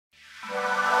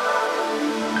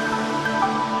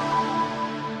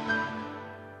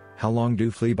How long do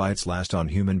flea bites last on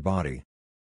human body?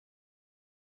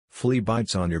 Flea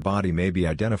bites on your body may be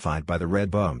identified by the red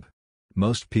bump.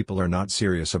 Most people are not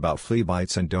serious about flea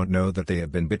bites and don't know that they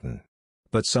have been bitten.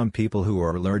 But some people who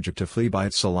are allergic to flea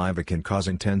bite saliva can cause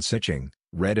intense itching,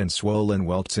 red and swollen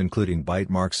welts including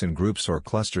bite marks in groups or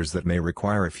clusters that may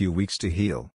require a few weeks to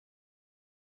heal.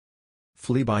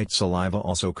 Flea bite saliva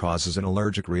also causes an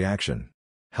allergic reaction.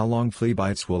 How long flea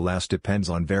bites will last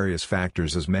depends on various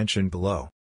factors as mentioned below.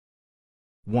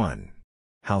 1.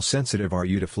 How sensitive are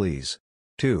you to fleas?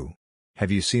 2.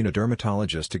 Have you seen a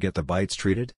dermatologist to get the bites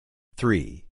treated?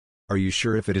 3. Are you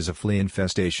sure if it is a flea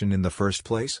infestation in the first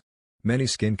place? Many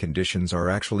skin conditions are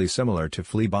actually similar to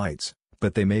flea bites,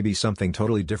 but they may be something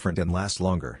totally different and last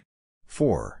longer.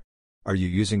 4. Are you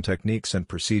using techniques and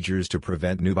procedures to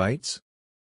prevent new bites?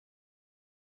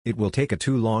 It will take a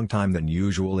too long time than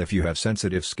usual if you have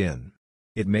sensitive skin.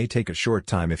 It may take a short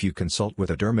time if you consult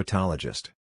with a dermatologist.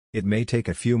 It may take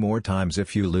a few more times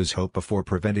if you lose hope before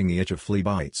preventing the itch of flea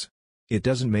bites. It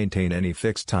doesn't maintain any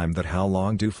fixed time that how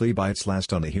long do flea bites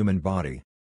last on the human body.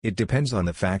 It depends on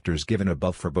the factors given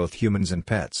above for both humans and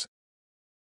pets.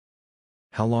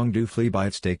 How long do flea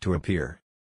bites take to appear?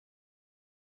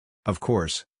 Of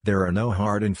course, there are no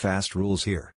hard and fast rules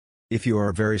here. If you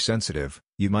are very sensitive,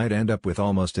 you might end up with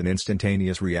almost an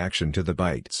instantaneous reaction to the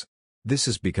bites. This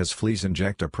is because fleas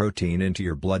inject a protein into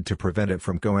your blood to prevent it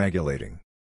from coagulating.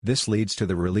 This leads to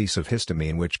the release of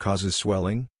histamine which causes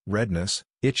swelling, redness,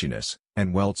 itchiness,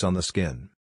 and welts on the skin.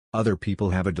 Other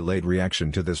people have a delayed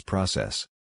reaction to this process.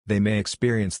 They may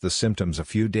experience the symptoms a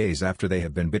few days after they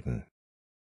have been bitten.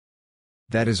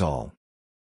 That is all.